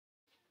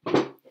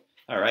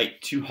All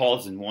right, two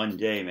hauls in one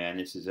day, man.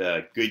 This is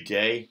a good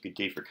day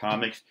for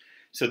comics.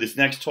 So this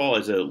next haul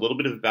is a little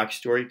bit of a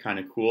backstory, kind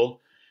of cool.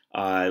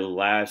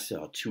 Last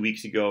 2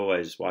 weeks ago, I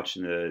was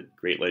watching the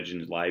Great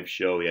Legends live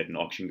show. He had an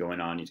auction going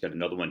on. He's got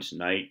another one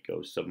tonight.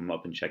 Go sub him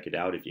up and check it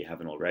out if you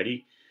haven't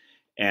already.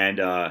 And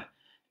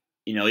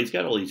he's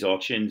got all these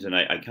auctions, and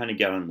I kind of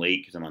got on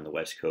late because I'm on the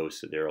West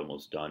Coast, so they're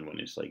almost done when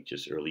it's like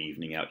just early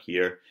evening out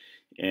here.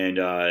 And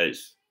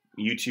this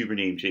YouTuber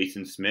named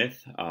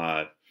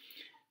JasonSmith.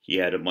 He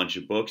had a bunch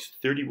of books,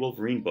 30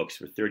 Wolverine books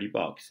for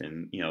 $30,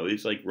 and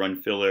it's like run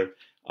filler.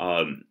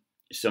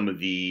 Some of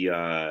the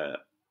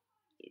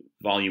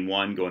volume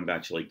one going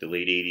back to like the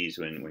late '80s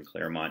when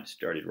Claremont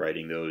started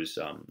writing those.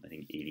 I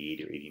think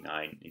 '88 or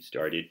 '89 he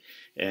started,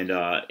 and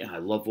I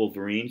love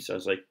Wolverine, so I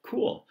was like,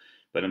 cool.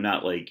 But I'm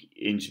not like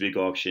into big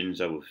auctions.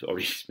 I was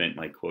already spent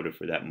my quota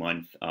for that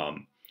month.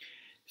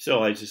 So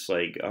I was just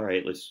like, all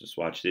right, let's just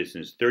watch this.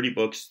 And it's 30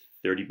 books.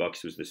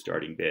 $30 was the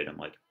starting bid. I'm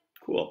like,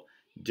 cool.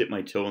 Dip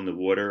my toe in the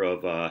water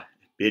of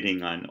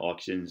bidding on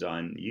auctions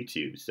on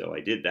YouTube. So I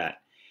did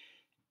that.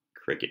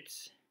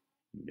 Crickets.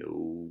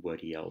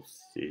 Nobody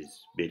else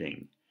is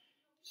bidding.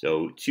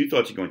 So two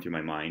thoughts are going through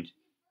my mind.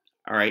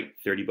 All right,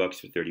 $30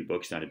 for 30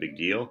 books, not a big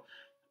deal.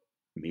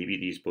 Maybe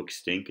these books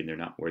stink and they're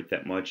not worth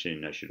that much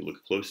and I should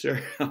look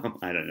closer.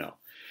 I don't know.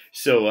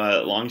 So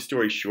long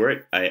story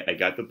short, I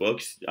got the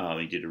books.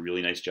 He did a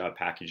really nice job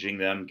packaging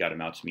them, got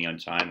them out to me on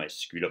time. I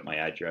screwed up my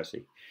address.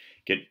 I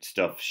get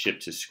stuff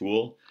shipped to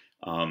school.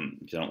 I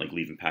don't like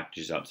leaving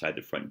packages outside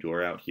the front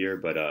door out here,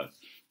 but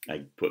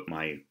I put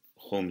my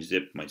home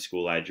zip, my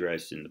school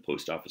address, and the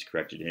post office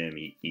corrected him.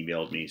 He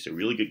emailed me, so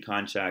really good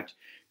contact,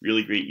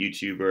 really great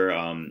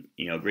YouTuber,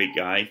 great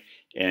guy.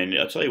 And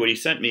I'll tell you what he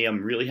sent me,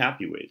 I'm really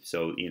happy with.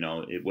 So,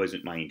 it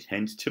wasn't my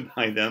intent to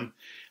buy them.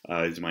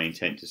 It was my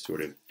intent to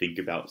sort of think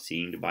about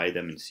to buy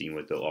them and seeing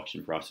what the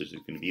auction process is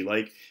going to be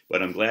like.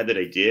 But I'm glad that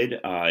I did.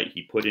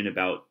 He put in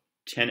about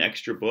 10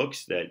 extra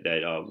books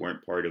that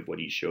weren't part of what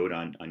he showed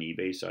on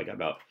eBay. So I got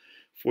about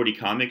 40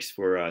 comics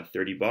for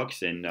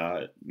 $30,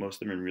 and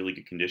most of them are in really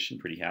good condition.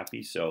 Pretty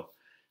happy. So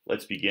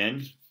let's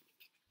begin.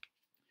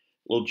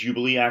 A little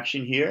Jubilee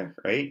action here,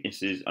 right?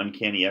 This is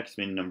Uncanny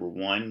X-Men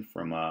 #1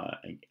 from, I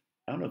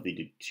don't know if they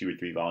did 2 or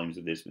 3 volumes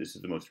of this, but this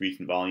is the most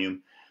recent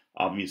volume.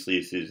 Obviously,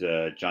 this is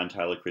a John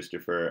Tyler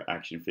Christopher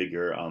action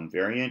figure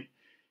variant.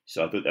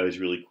 So I thought that was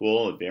really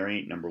cool. A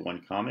variant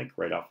 #1 comic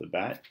right off the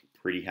bat.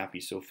 Pretty happy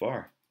so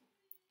far.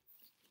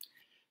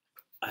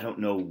 I don't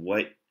know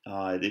what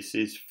this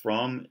is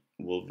from.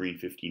 Wolverine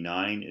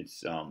 59.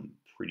 It's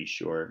pretty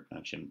sure.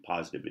 Actually, I'm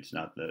positive it's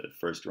not the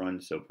first run,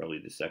 so probably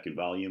the second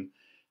volume.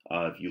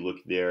 If you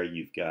look there,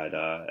 you've got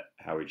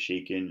Howard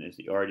Chaykin as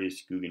the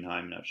artist.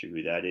 Guggenheim, not sure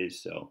who that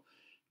is. So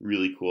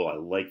really cool. I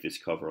like this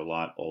cover a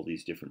lot. All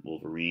these different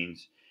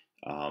Wolverines.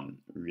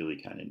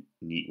 Really kind of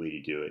neat way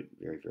to do it.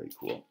 Very, very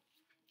cool.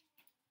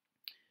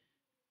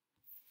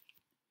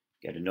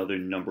 Got another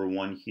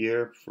 #1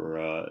 here for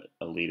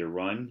a later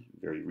run,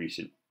 very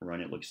recent run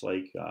it looks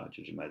like,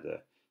 judging by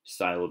the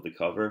style of the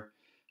cover.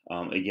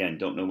 Again,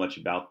 don't know much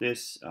about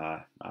this.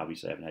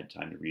 Obviously, I haven't had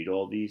time to read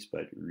all these,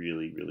 but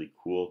really, really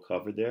cool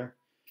cover there.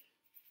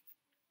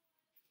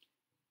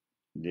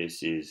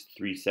 This is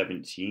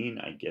 317.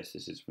 I guess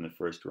this is from the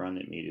first run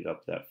that made it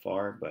up that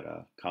far,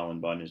 but Colin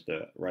Bunn is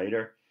the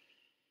writer.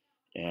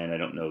 And I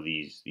don't know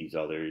these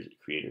other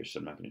creators, so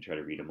I'm not going to try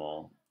to read them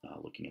all.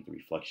 Looking at the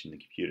reflection in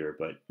the computer,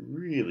 but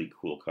really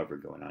cool cover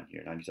going on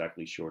here. Not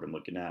exactly sure what I'm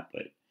looking at,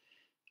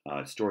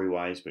 but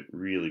story-wise, but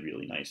really,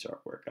 really nice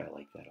artwork. I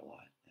like that a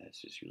lot.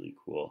 That's just really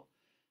cool.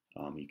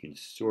 You can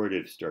sort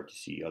of start to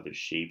see other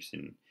shapes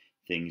and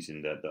things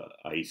in the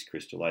ice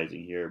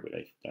crystallizing here, but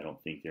I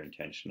don't think they're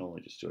intentional.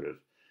 They just sort of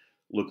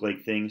look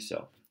like things,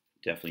 so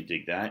definitely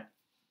dig that.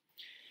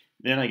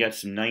 Then I got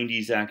some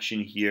 90s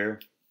action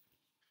here.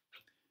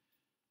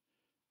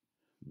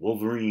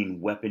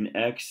 Wolverine Weapon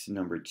X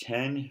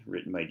 #10,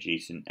 written by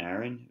Jason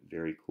Aaron.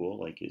 Very cool,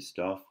 like his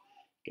stuff.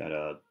 Got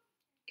a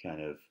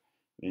kind of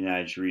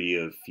menagerie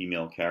of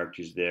female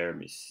characters there.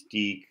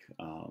 Mystique,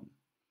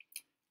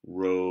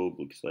 Rogue,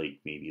 looks like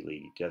maybe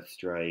Lady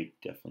Deathstrike.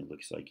 Definitely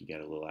looks like you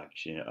got a little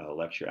action,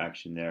 lecture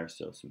action there,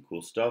 so some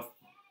cool stuff.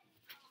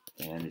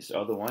 And this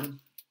other one,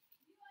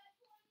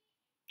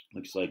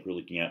 looks like we're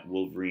looking at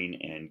Wolverine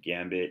and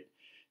Gambit.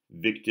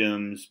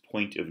 Victims,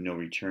 Point of No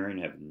Return.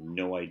 I have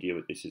no idea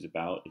what this is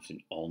about. It's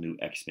an all-new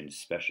X-Men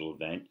special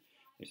event.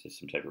 This is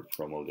some type of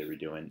promo they were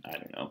doing. I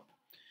don't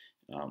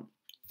know.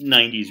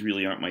 90s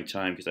really aren't my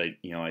time because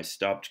I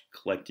stopped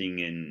collecting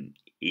in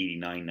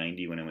 89,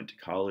 90 when I went to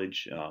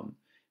college.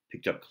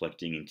 Picked up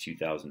collecting in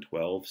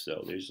 2012,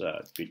 so there's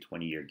a good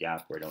 20-year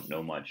gap where I don't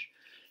know much.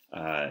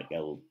 Got a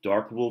little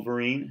Dark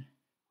Wolverine.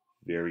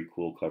 Very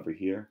cool cover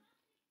here.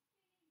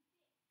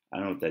 I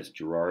don't know if that's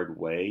Gerard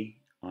Way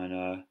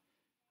on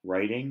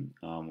writing,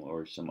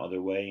 or some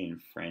other way, and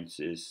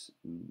Francis,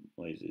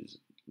 what is this,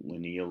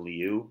 Linnea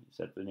Liu, is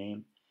that the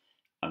name?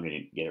 I'm going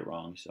to get it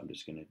wrong, so I'm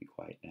just going to be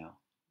quiet now.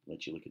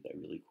 Let you look at that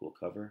really cool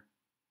cover.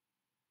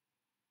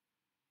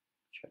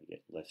 Try to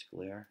get less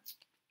glare.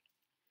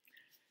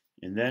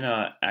 And then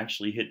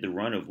actually hit the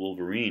run of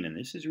Wolverine, and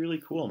this is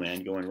really cool,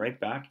 man. Going right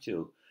back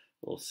to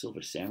a little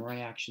Silver Samurai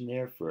action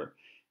there for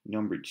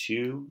number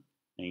 2,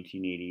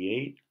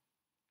 1988.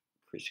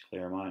 Chris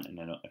Claremont, and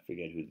I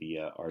forget who the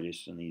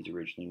artists on these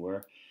originally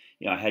were.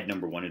 You know, I had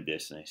number 1 of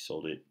this, and I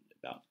sold it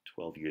about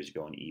 12 years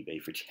ago on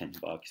eBay for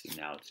 $10, and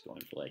now it's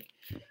going for like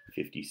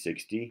 50,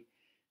 60.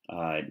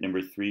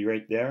 Number 3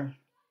 right there.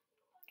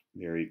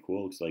 Very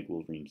cool. Looks like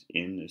Wolverine's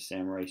in the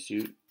samurai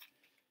suit.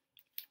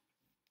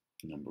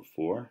 Number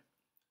 4.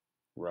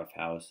 Rough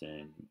House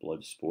and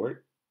Bloodsport.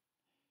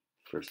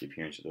 First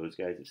appearance of those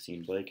guys, it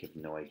seems like. I have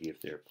no idea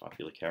if they're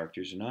popular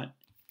characters or not.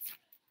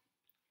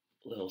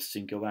 A little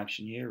Cinco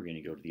action here. We're going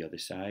to go to the other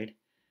side.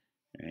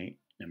 All right,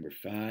 number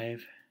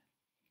 5.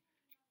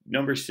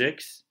 Number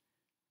 6.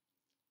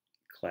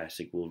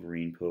 Classic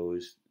Wolverine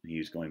pose. He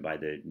was going by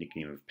the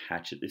nickname of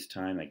Patch at this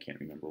time. I can't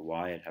remember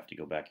why. I'd have to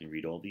go back and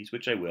read all these,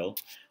 which I will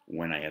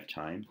when I have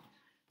time.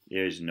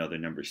 There's another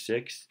number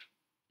 6.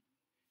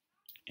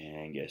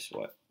 And guess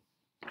what?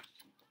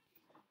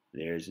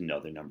 There's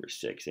another number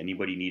 6.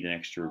 Anybody need an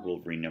extra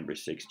Wolverine number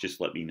 6,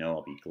 just let me know.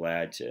 I'll be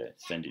glad to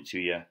send it to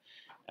you.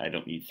 I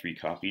don't need 3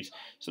 copies.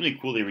 Something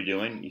cool they were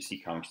doing, you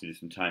see comics do this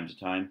from time to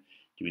time,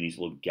 doing these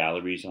little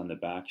galleries on the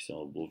back.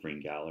 So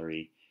Wolverine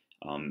gallery.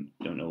 Don't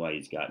know why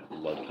he's got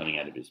blood coming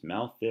out of his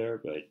mouth there,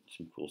 but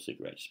some cool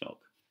cigarette smoke.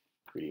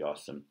 Pretty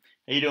awesome.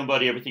 How you doing,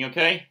 buddy? Everything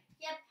okay?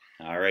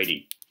 Yep.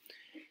 Alrighty.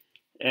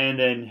 And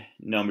then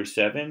number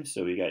 7.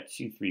 So we got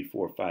 2, 3,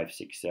 4, 5,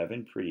 6,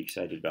 7. Pretty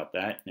excited about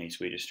that. Nice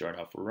way to start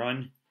off a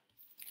run.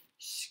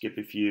 Skip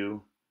a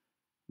few.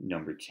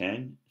 Number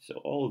 10. So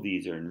all of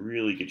these are in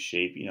really good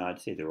shape. You know,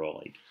 I'd say they're all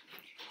like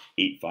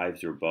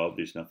 8.5s or above.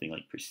 There's nothing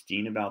like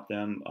pristine about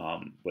them,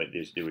 but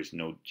there was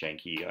no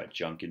janky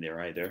junk in there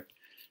either.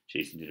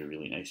 Jason did a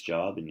really nice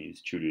job, and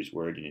he's true to his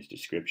word in his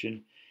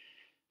description.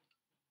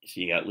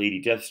 So you got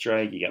Lady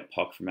Deathstrike, you got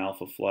Puck from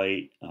Alpha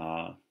Flight.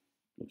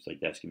 Looks like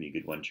that's going to be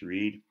a good one to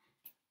read.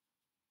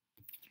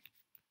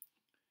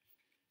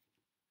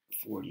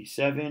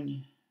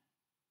 47.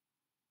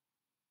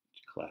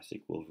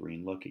 Classic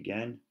Wolverine look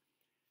again.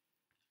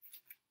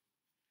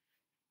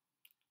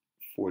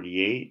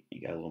 48.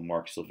 You got a little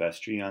Mark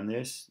Silvestri on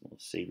this. A little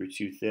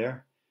Sabretooth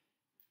there.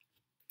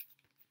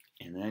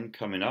 And then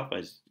coming up,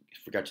 I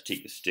forgot to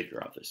take the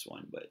sticker off this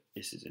one, but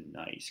this is a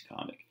nice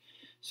comic.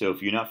 So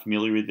if you're not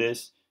familiar with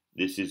this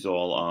is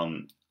all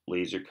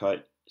laser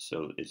cut.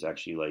 So it's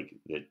actually like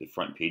the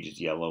front page is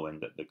yellow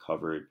and the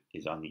cover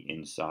is on the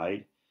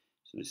inside.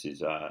 So this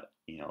is,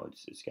 you know,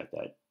 it's got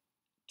that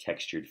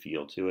textured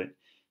feel to it.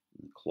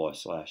 And the claw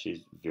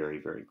slashes, very,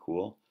 very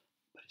cool,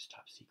 but it's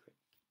top secret.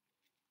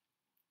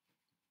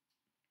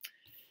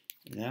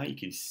 Now you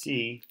can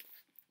see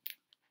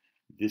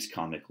this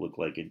comic looks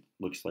like a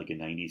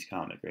 90s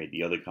comic, right?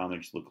 The other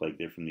comics look like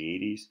they're from the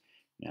 80s.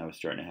 Now it's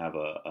starting to have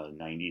a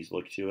 90s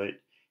look to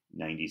it.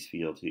 90s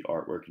feel to the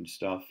artwork and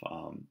stuff.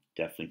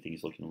 Definitely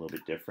things looking a little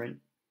bit different.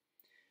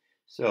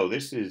 So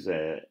this is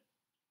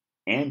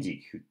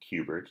Andy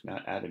Kubert,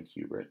 not Adam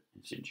Kubert.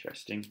 It's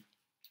interesting.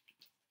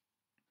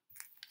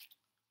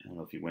 I don't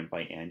know if he went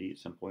by Andy at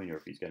some point or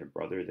if he's got a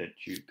brother that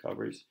Jude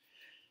covers.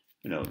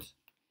 Who knows?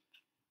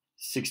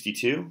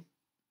 62.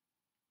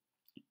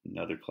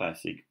 Another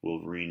classic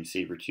Wolverine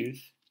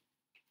Sabretooth.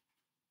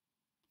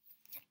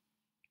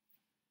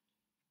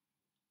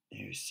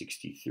 There's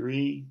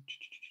 63.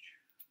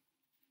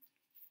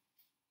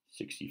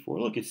 64.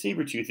 Look, it's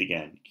Sabretooth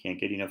again. Can't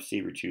get enough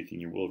Sabretooth in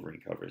your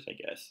Wolverine covers, I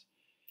guess.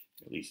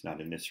 At least not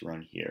in this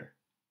run here.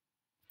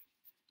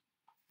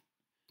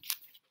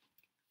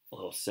 A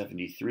little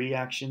 73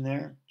 action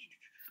there.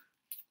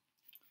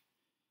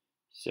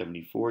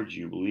 74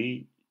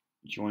 Jubilee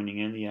joining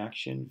in the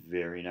action.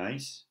 Very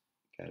nice.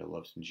 Gotta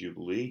love some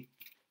Jubilee.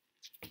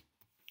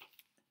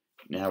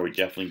 Now we're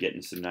definitely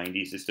getting some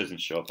 90s. This doesn't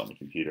show up on the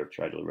computer. I've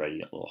tried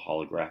already. A little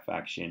holograph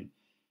action.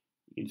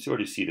 You can sort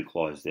of see the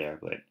claws there,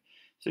 but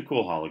it's a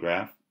cool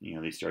holograph. You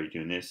know, they started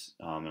doing this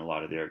in a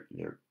lot of their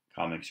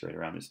comics right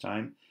around this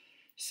time.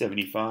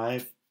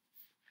 75.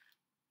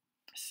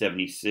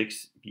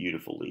 76.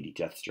 Beautiful Lady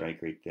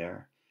Deathstrike right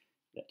there.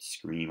 That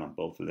scream on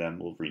both of them.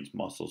 Wolverine's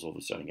muscles all of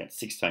a sudden got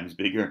 6 times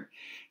bigger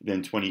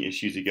than 20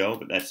 issues ago,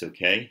 but that's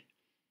okay.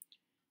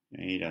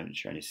 Right, I'm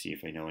trying to see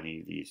if I know any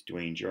of these.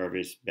 Dwayne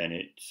Jarvis,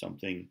 Bennett,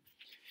 something.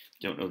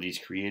 Don't know these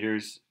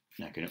creators.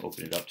 Not going to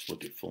open it up to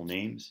look at full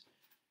names.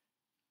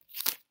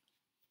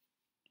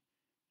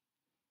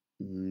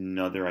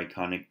 Another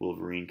iconic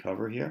Wolverine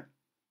cover here.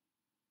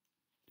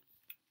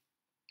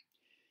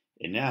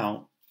 And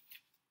now,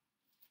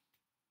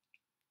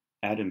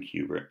 Adam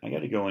Kubert. I got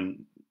to go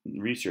and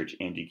research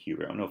Andy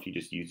Kubert. I don't know if he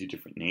just used a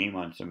different name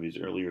on some of his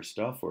earlier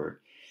stuff, or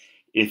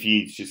if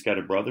he's just got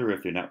a brother, or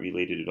if they're not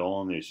related at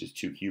all, and there's just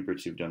 2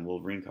 Kuberts who've done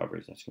Wolverine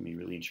covers. That's going to be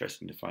really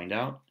interesting to find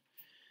out.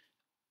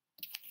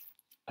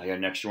 I got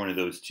an extra one of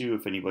those too,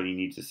 if anybody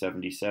needs a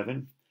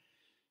 77.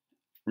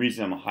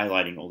 Reason I'm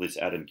highlighting all this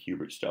Adam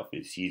Kubert stuff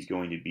is he's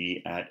going to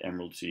be at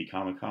Emerald City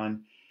Comic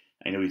Con.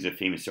 I know he's a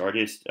famous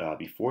artist.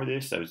 Before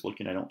this, I was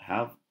looking, I don't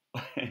have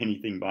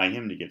anything by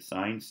him to get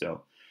signed,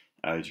 so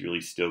I was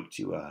really stoked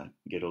to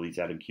get all these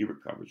Adam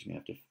Kubert covers. I'm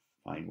going to have to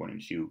find one or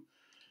two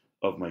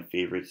of my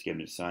favorites, get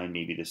them to sign.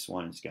 Maybe this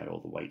one. It's got all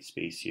the white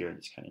space here.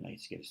 It's kind of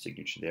nice to get a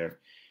signature there.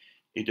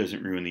 It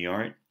doesn't ruin the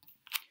art.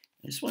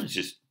 This one is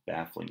just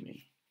baffling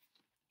me.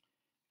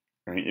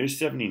 All right, there's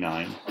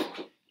 79.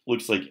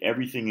 Looks like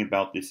everything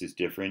about this is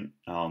different.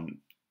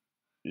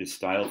 The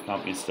style of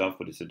copy and stuff,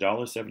 but it's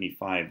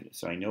 $1.75,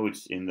 so I know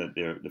it's in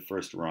the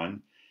first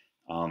run.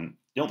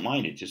 Don't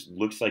mind it. Just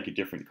looks like a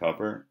different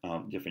cover,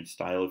 different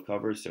style of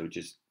cover, so it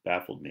just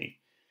baffled me.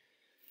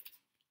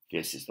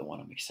 This is the one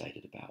I'm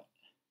excited about.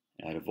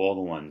 Out of all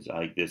the ones, I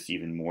like this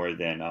even more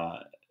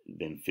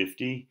than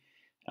 50.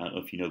 I don't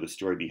know if you know the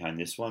story behind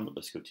this one, but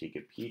let's go take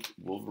a peek.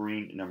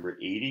 Wolverine number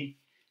 80.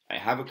 I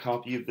have a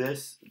copy of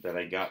this that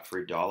I got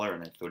for $1,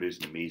 and I thought it was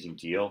an amazing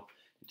deal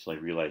until I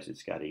realized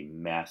it's got a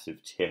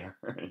massive tear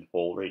and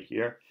hole right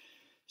here.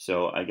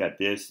 So I got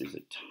this. There's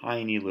a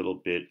tiny little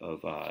bit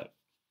of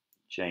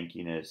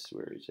jankiness.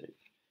 Where is it?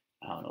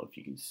 I don't know if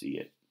you can see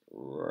it.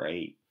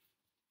 Right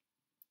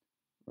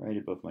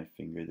above my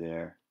finger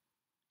there.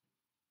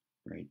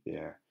 Right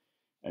there.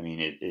 I mean,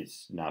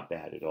 it's not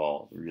bad at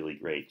all. Really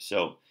great.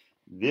 So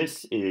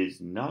this is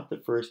not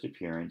the first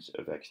appearance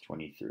of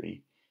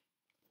X-23.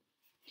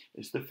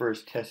 It's the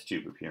first test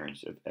tube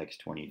appearance of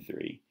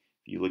X-23.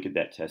 If you look at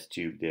that test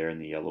tube there in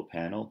the yellow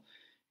panel,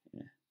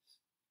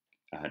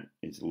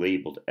 it's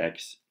labeled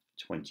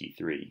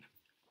X-23.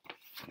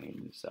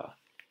 And it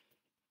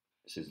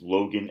says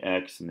Logan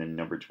X and then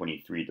number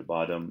 23 at the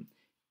bottom.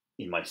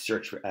 In my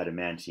search for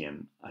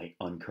adamantium, I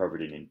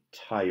uncovered an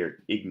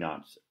entire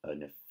ignatz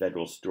in a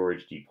federal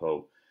storage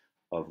depot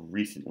of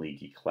recently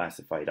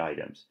declassified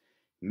items.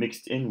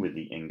 Mixed in with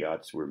the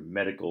ingots were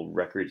medical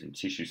records and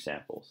tissue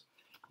samples.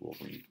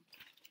 Wolverine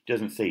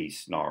doesn't say he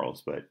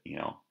snarls, but, you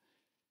know,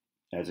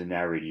 as a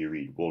narrator you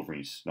read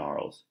Wolverine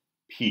snarls.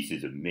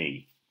 Pieces of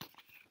me.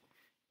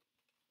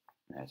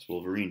 That's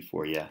Wolverine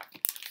for you.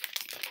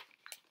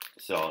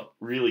 So,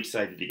 really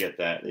excited to get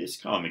that. This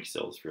comic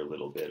sells for a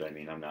little bit. I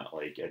mean, I'm not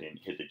like, I didn't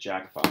hit the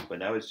jackpot, but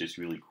that was just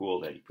really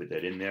cool that he put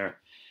that in there.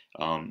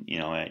 You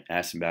know, I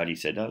asked him about it. He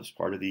said that was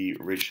part of the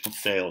original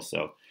sale,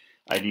 so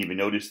I didn't even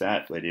notice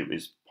that, but it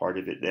was part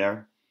of it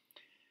there.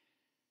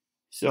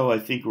 So I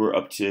think we're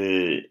up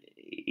to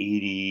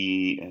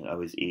 80, I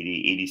was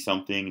 80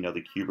 something,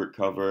 another Kubert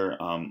cover,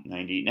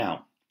 90.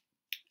 Now,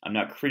 I'm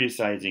not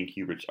criticizing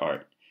Kubert's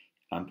art.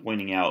 I'm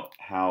pointing out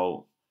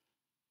how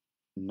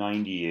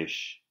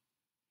 90-ish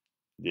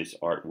this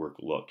artwork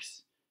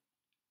looks.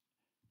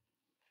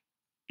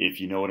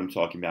 If you know what I'm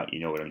talking about, you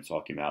know what I'm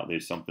talking about.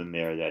 There's something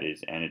there that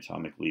is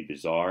anatomically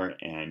bizarre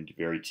and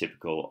very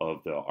typical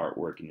of the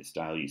artwork and the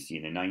style you see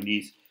in the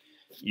 90s.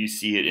 You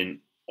see it in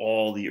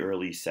all the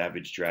early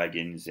Savage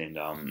Dragons and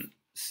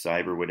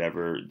Cyber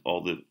whatever,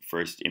 all the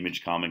first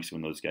Image comics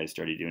when those guys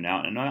started doing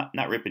out. And I'm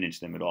not ripping into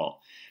them at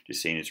all.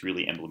 Just saying it's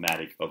really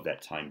emblematic of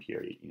that time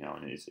period, you know.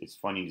 And it's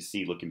funny to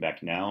see looking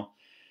back now.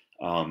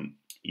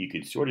 You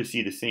can sort of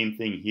see the same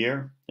thing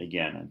here.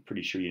 Again, I'm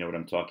pretty sure you know what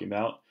I'm talking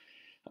about.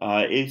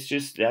 It's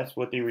just, that's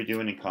what they were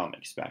doing in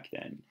comics back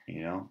then,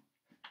 you know?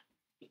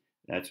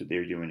 That's what they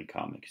were doing in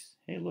comics.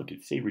 Hey, look,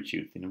 it's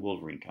Sabretooth in a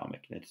Wolverine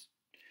comic. That's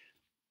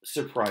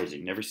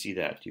surprising. Never see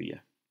that, do you?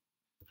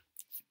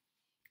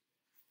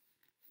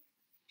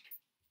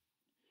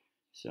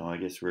 So I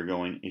guess we're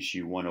going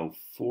issue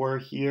 104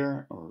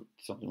 here, or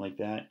something like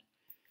that.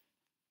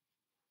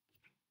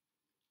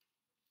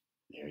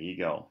 There you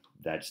go.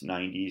 That's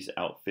 90s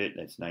outfit.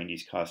 That's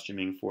 90s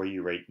costuming for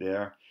you right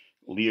there.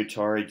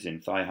 Leotards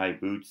and thigh-high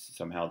boots.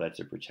 Somehow that's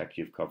a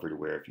protective cover to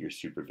wear if you're a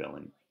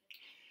supervillain.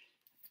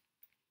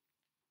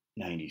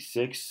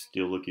 96,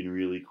 still looking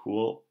really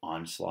cool.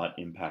 Onslaught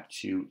Impact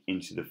 2,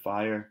 Into the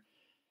Fire.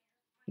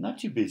 Not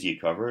too busy a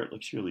cover. It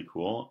looks really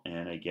cool.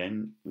 And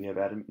again, we have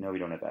Adam. No, we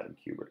don't have Adam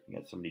Kubert. We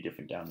got somebody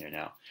different down there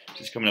now.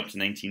 Just coming up to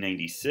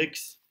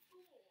 1996.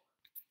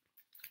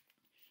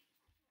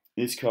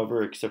 This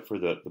cover, except for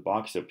the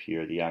box up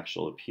here, the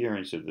actual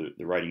appearance of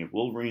the writing of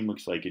Wolverine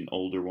looks like an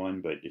older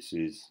one, but this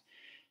is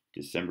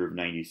December of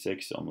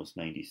 96, almost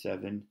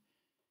 97.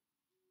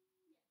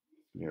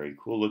 Very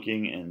cool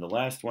looking. And the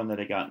last one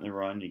that I got in the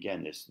run,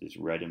 again, this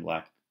red and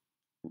black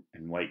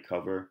and white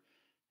cover.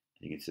 I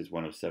think it says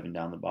 107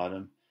 down the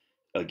bottom.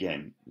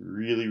 Again,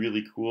 really,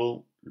 really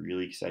cool.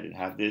 Really excited to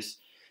have this.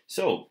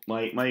 So,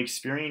 my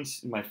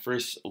experience, my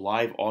first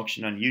live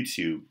auction on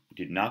YouTube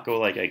did not go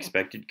like I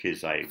expected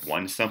because I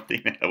won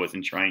something that I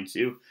wasn't trying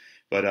to.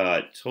 But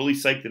totally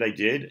psyched that I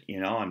did. You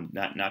know, I'm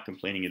not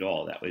complaining at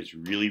all. That was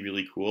really,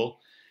 really cool.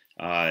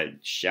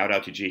 Shout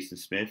out to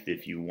JasonSmith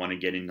if you want to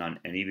get in on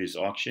any of his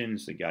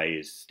auctions. The guy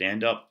is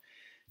stand-up,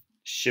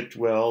 shipped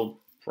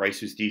well,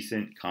 price was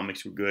decent,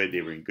 comics were good,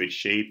 they were in good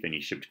shape, and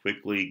he shipped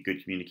quickly,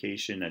 good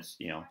communication. That's,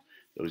 you know,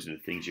 those are the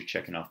things you're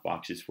checking off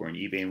boxes for on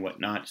eBay and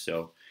whatnot.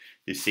 So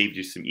this saved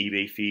you some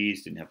eBay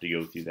fees, didn't have to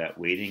go through that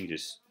waiting,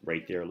 just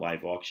right there,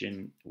 live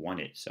auction, won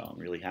it. So I'm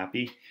really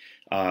happy.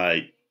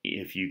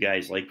 If you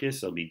guys like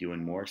this, I'll be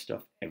doing more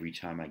stuff every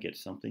time I get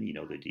something. You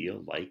know the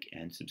deal. Like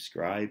and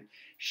subscribe.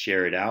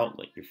 Share it out.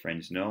 Let your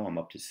friends know. I'm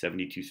up to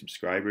 72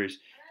 subscribers.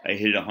 I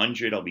hit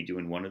 100. I'll be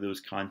doing one of those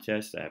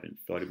contests. I haven't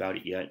thought about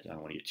it yet. I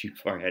don't want to get too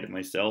far ahead of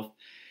myself.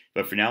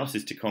 But for now, this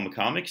is Tacoma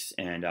Comics,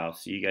 and I'll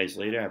see you guys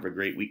later. Have a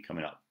great week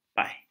coming up.